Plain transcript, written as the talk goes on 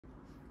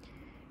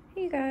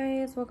Hey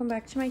guys, welcome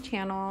back to my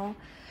channel.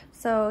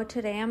 So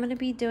today I'm going to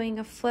be doing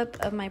a flip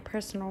of my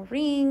personal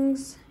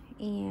rings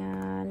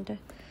and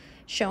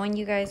showing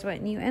you guys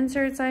what new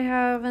inserts I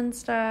have and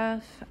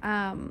stuff.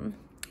 I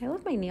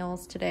love my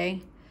nails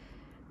today.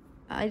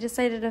 I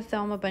decided to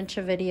film a bunch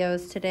of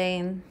videos today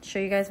and show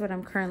you guys what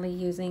I'm currently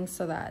using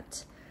so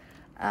that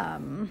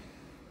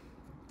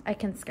I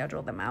can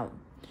schedule them out.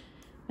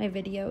 My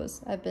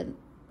videos, I've been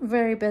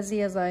very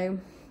busy, as I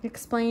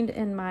explained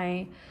in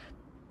my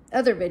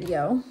other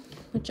video,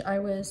 which I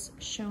was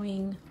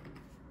showing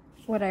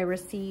what I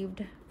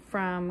received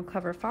from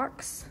Clever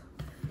Fox.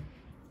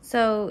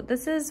 So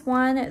this is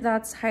one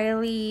that's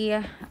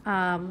highly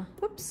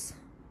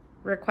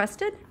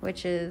requested,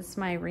 which is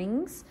my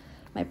rings,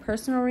 my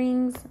personal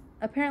rings.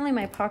 Apparently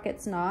my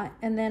pocket's not,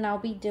 and then I'll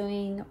be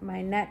doing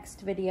my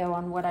next video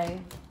on what I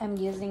am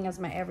using as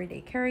my everyday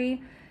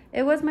carry.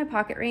 It was my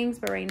pocket rings,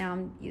 but right now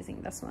I'm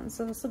using this one,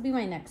 so this will be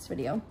my next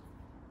video.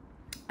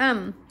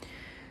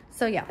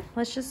 So yeah,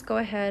 let's just go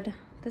ahead.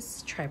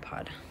 This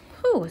tripod,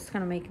 whew, it's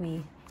gonna make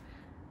me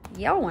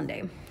yell one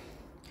day.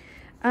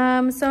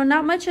 So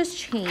not much has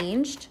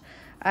changed.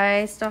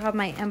 I still have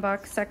my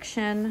inbox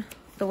section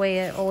the way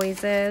it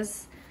always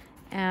is,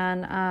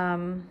 and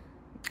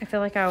I feel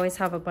like I always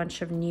have a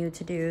bunch of new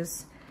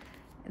to-dos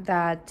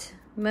that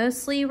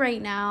mostly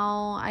right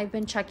now I've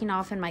been checking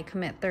off in my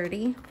commit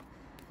 30,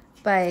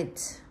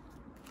 but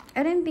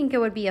I didn't think it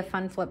would be a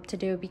fun flip to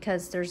do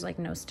because there's like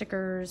no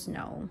stickers,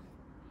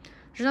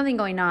 there's nothing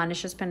going on.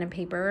 It's just pen and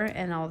paper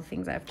and all the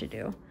things I have to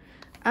do.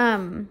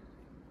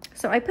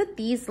 So I put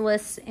these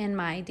lists in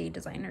my day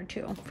designer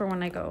too for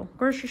when I go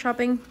grocery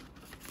shopping.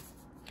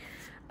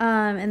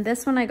 And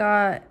this one I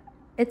got,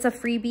 it's a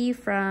freebie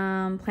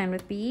from Plan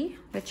with B,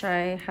 which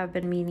I have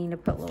been meaning to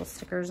put little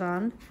stickers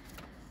on.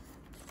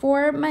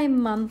 For my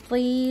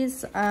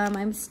monthlies,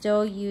 I'm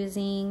still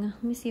using,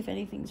 let me see if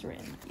anything's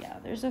written. Yeah,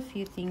 there's a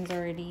few things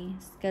already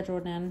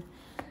scheduled in.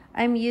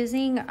 I'm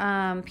using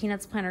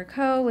Peanuts Planner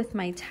Co. with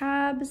my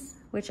tabs,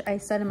 which I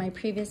said in my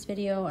previous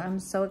video, I'm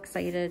so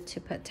excited to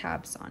put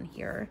tabs on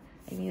here.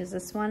 I use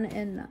this one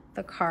in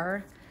the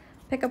car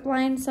pickup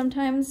line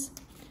sometimes.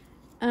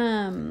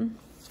 Let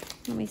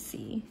me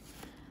see.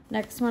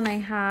 Next one I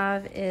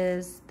have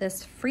is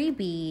this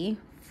freebie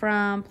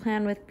from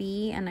Plan with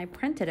B, and I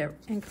printed it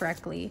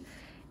incorrectly.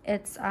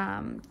 It's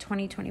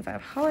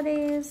 2025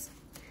 holidays.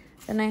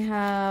 Then I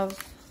have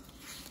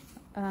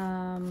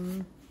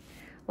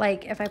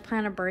like if I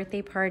plan a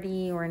birthday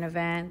party or an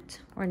event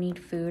or need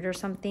food or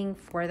something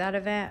for that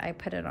event, I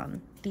put it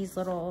on these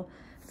little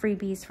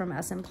freebies from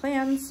SM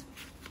Plans.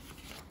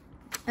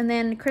 And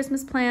then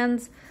Christmas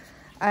plans,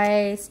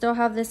 I still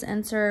have this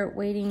insert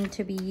waiting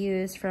to be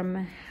used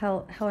from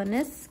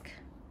Hellenistic.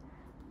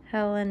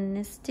 It's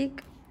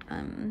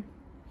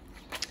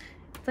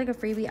like a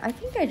freebie. I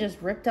think I just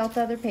ripped out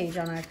the other page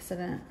on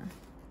accident.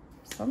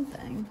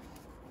 Something.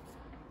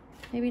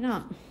 Maybe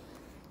not.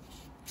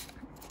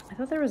 I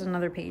thought there was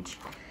another page.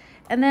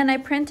 And then I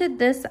printed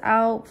this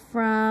out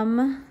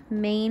from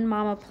Maine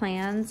Mama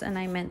Plans, and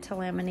I meant to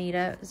laminate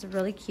it. It's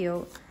really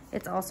cute.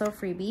 It's also a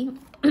freebie.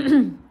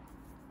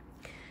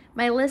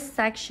 My list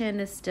section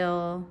is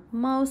still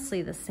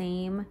mostly the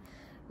same.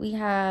 We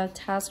have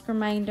task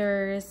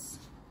reminders,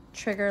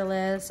 trigger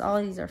lists. All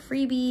of these are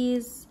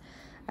freebies.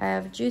 I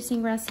have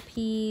juicing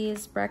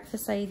recipes,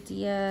 breakfast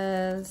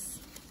ideas,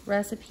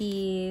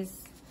 recipes,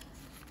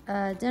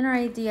 dinner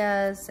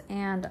ideas,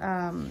 and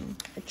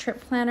a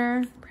trip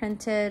planner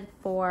printed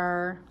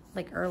for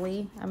like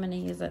early. I'm gonna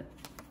use it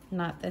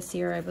not this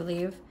year, I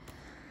believe.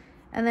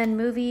 And then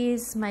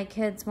movies my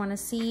kids want to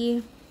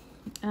see,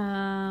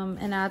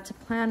 an add to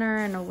planner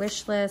and a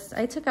wish list.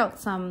 I took out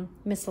some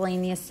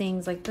miscellaneous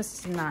things, like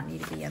this does not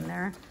need to be in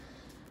there.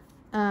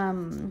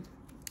 And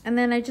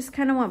then I just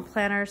kind of want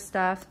planner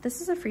stuff.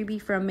 This is a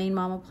freebie from Maine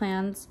Mama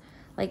Plans,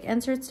 like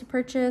inserts to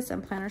purchase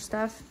and planner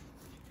stuff.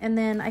 And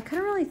then I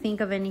couldn't really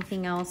think of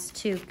anything else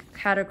to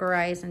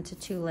categorize into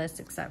two lists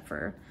except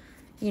for,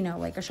 you know,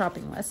 like a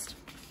shopping list.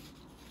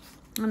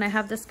 And I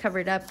have this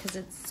covered up because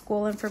it's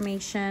school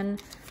information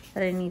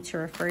that I need to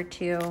refer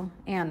to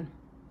and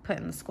put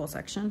in the school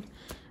section.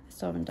 I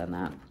still haven't done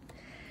that.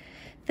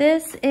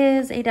 This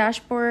is a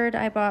dashboard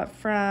I bought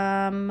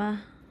from,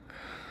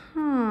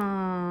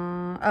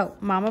 oh,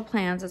 Mama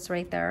Plans. It's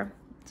right there.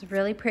 It's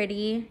really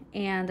pretty,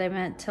 and I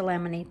meant to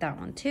laminate that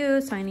one too,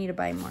 so I need to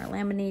buy more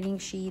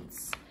laminating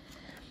sheets.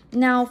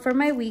 Now for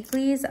my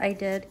weeklies, I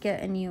did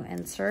get a new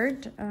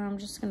insert. I'm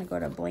just gonna go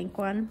to a blank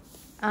one.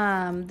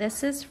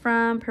 This is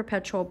from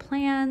Perpetual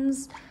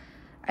Plans.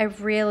 I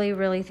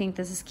really think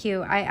this is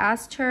cute. I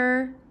asked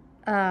her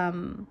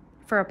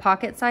for a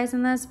pocket size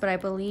in this, but I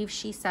believe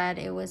she said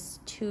it was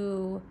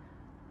too,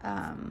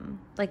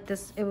 like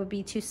this, it would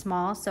be too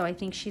small. So I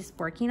think she's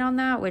working on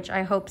that, which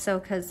I hope so,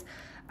 because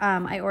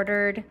I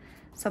ordered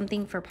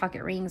something for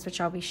pocket rings,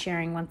 which I'll be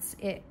sharing once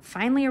it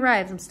finally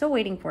arrives. I'm still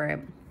waiting for it.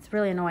 It's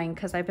really annoying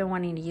because I've been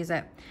wanting to use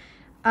it.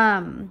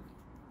 And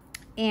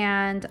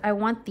I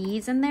want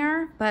these in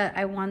there, but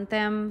I want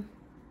them,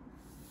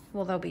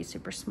 well, they'll be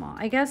super small.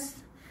 I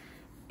guess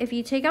if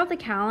you take out the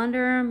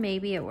calendar,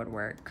 maybe it would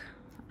work.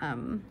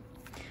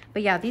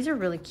 But yeah, these are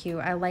really cute.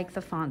 I like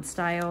the font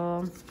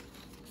style.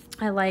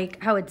 I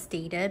like how it's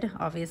dated.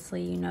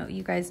 Obviously,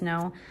 you guys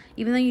know,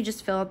 even though you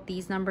just fill out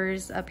these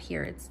numbers up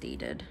here, it's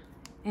dated.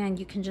 And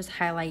you can just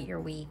highlight your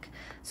week.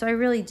 So I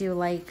really do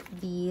like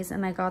these,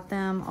 and I got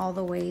them all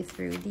the way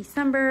through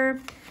December.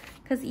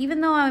 Because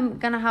even though I'm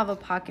gonna have a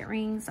pocket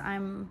rings,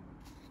 I'm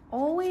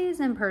always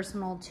in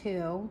personal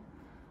too.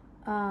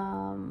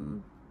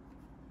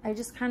 I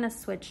just kind of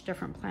switch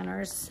different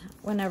planners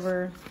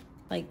whenever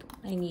like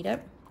I need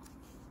it.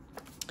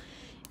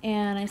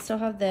 And I still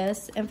have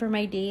this. And for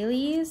my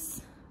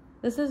dailies,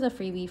 this is a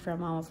freebie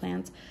from Mama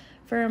Plans.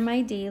 For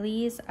my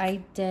dailies,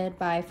 I did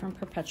buy from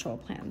Perpetual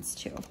Plans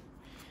too.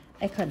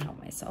 I couldn't help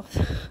myself.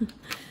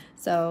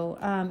 So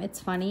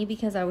it's funny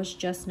because I was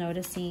just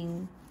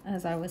noticing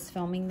as I was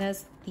filming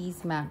this,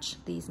 these match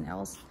these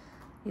nails.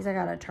 These I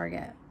got at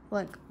Target.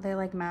 Look, they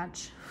like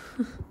match.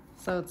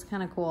 So it's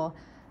kind of cool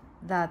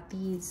that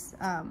these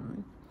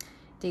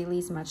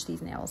dailies match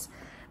these nails.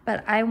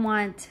 But I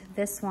want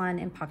this one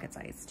in pocket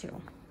size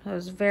too.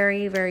 Those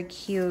very, very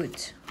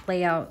cute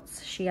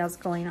layouts she has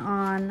going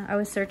on. I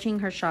was searching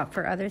her shop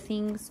for other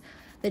things.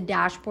 The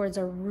dashboards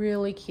are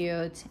really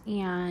cute,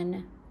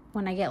 and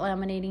when I get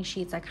laminating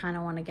sheets, I kind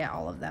of want to get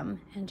all of them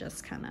and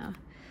just kind of,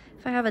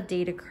 if I have a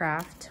day to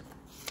craft.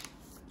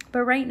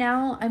 But right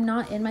now, I'm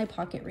not in my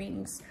pocket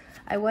rings.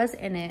 I was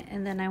in it,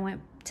 and then I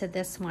went to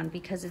this one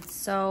because it's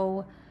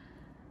so,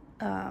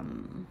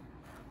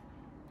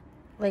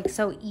 like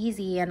so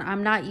easy, and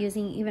I'm not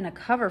using even a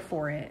cover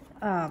for it.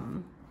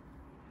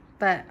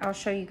 But I'll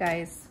show you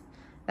guys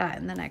that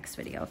in the next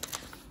video.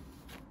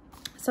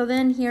 So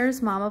then here's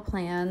Mama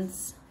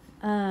Plans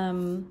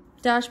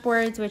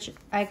dashboards, which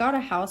I got a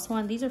house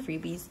one. These are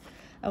freebies.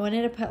 I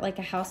wanted to put like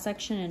a house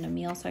section and a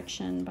meal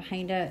section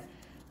behind it.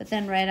 But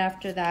then right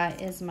after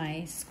that is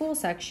my school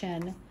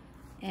section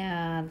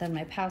and then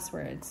my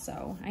passwords.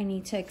 So I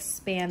need to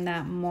expand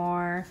that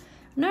more.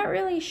 I'm not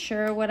really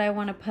sure what I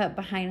want to put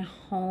behind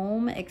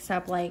home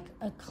except like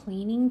a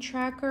cleaning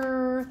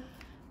tracker,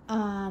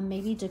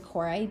 maybe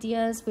decor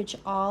ideas, which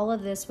all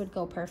of this would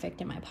go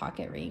perfect in my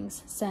pocket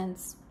rings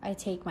since I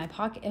take my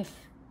pocket,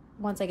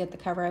 once I get the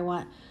cover, I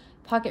want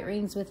pocket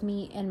rings with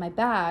me in my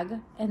bag,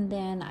 and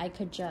then I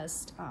could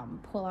just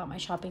pull out my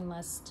shopping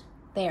list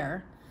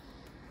there.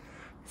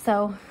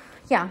 So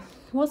yeah,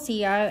 we'll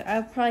see.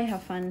 I'll probably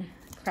have fun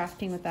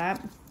crafting with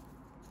that.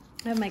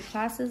 I have my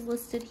classes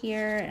listed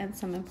here and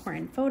some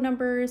important phone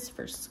numbers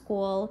for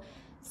school.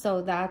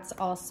 So that's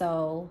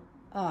also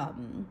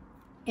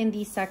in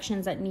these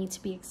sections that need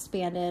to be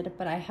expanded,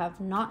 but I have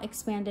not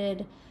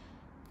expanded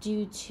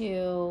due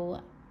to,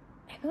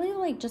 I really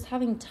like just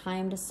having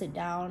time to sit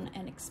down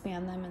and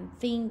expand them and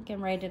think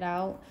and write it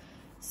out.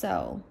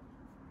 So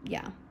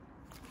yeah.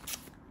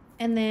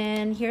 And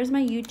then here's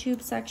my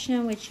YouTube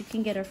section, which you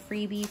can get a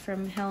freebie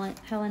from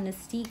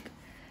Hellenistique.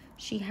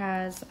 She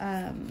has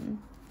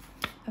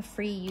a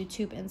free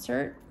YouTube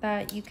insert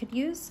that you could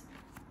use.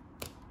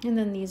 And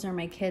then these are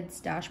my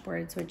kids'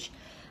 dashboards, which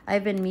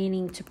I've been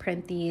meaning to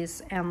print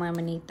these and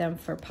laminate them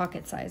for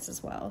pocket size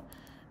as well.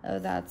 Oh,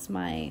 that's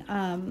my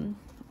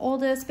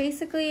oldest.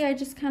 Basically, I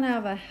just kind of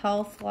have a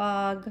health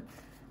log,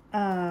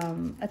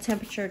 a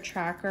temperature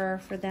tracker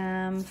for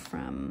them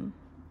from,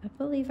 I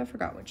believe, I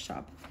forgot which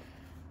shop.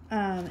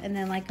 And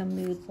then like a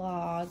mood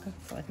log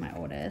for like my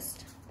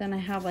oldest. Then I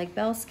have like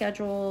bell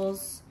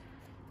schedules,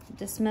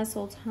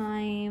 dismissal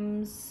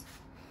times.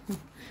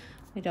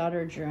 My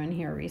daughter drew in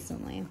here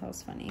recently. That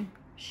was funny.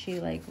 She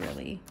like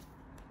really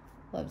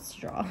loves to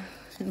draw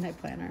in my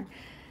planner.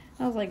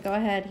 I was like, go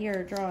ahead,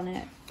 here, draw on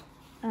it.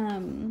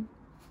 And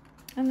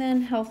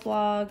then health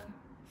log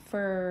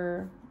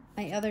for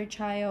my other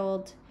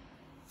child.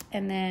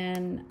 And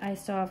then I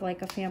still have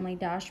like a family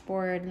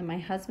dashboard in my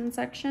husband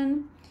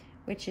section,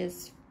 which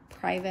is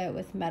private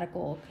with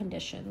medical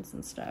conditions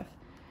and stuff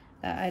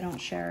that I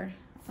don't share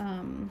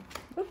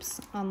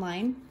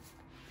online.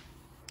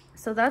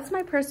 So that's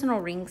my personal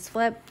rings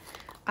flip.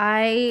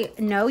 I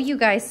know you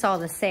guys saw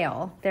the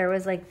sale. There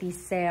was like the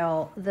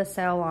sale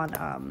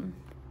on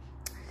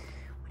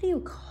what do you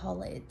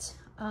call it?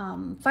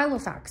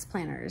 Filofax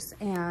planners,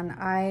 and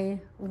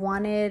I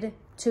wanted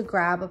to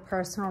grab a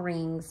personal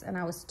rings and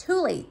I was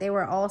too late. They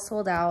were all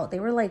sold out. They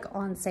were like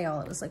on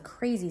sale. It was a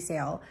crazy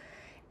sale.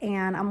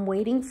 And I'm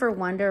waiting for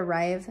one to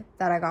arrive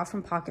that I got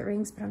from Pocket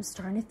Rings, but I'm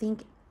starting to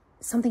think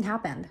something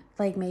happened.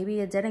 Like maybe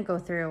it didn't go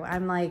through.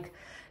 I'm like,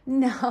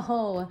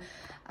 no.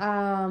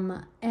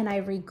 And I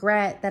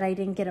regret that I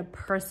didn't get a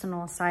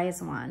personal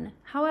size one.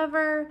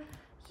 However,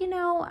 you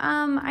know,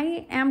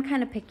 I am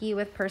kind of picky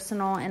with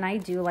personal, and I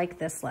do like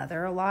this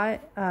leather a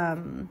lot.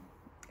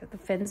 The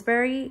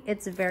Finsbury,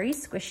 it's very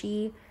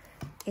squishy,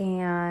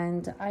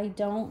 and I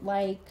don't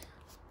like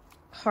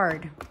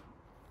hard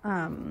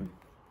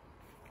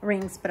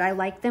rings, but I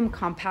like them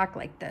compact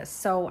like this.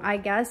 So I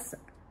guess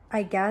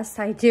I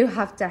do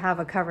have to have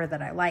a cover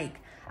that I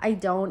like. I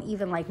don't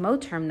even like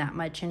Moterm that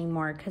much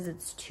anymore because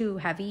it's too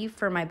heavy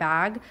for my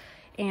bag.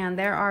 And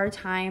there are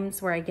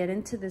times where I get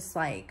into this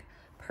like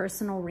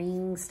personal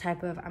rings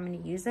type of, I'm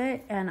going to use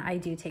it. And I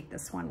do take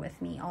this one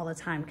with me all the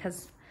time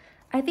because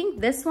I think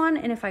this one,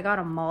 and if I got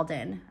a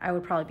Malden, I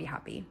would probably be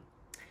happy.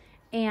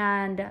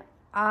 And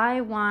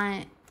I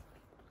want,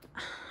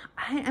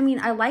 I mean,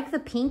 I like the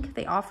pink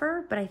they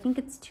offer, but I think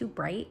it's too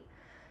bright.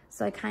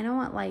 So I kind of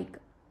want like,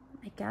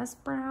 I guess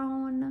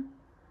brown.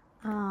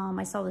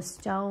 I saw the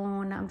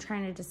stone. I'm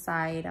trying to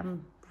decide.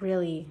 I'm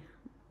really,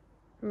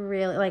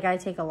 like, I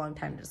take a long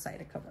time to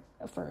decide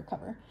for a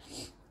cover.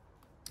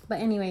 But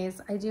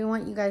anyways, I do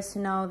want you guys to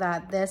know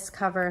that this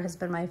cover has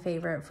been my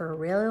favorite for a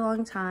really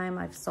long time.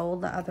 I've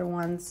sold the other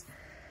ones.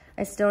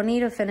 I still need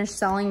to finish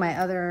selling my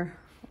other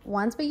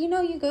ones, but you know,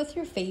 you go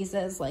through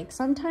phases. Like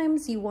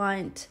sometimes you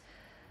want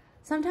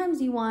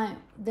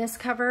this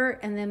cover,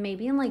 and then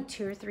maybe in like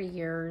 2 or 3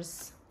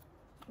 years,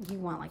 you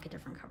want like a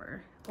different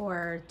cover,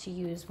 or to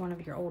use one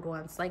of your old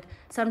ones. Like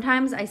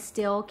sometimes I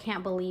still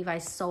can't believe I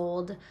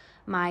sold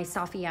my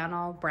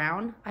Saffiano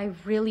brown. I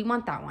really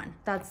want that one.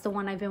 That's the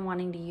one I've been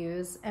wanting to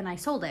use, and I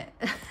sold it.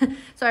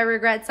 So I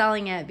regret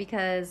selling it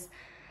because,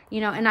 you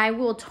know, and I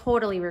will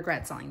totally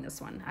regret selling this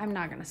one. I'm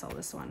not gonna sell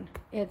this one.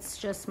 It's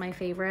just my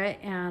favorite,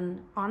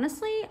 and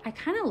honestly, I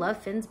kind of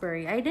love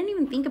Finsbury. I didn't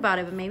even think about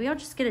it, but maybe I'll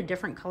just get a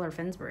different color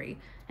Finsbury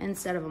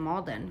instead of a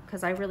Malden,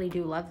 because I really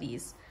do love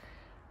these.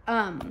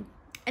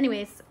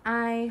 Anyways,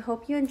 I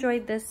hope you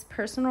enjoyed this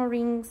personal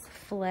rings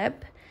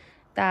flip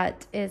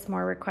that is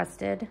more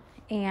requested.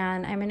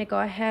 And I'm gonna go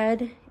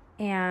ahead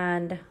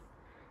and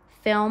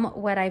film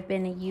what I've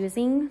been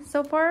using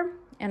so far,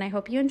 and I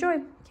hope you enjoy.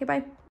 Okay, bye.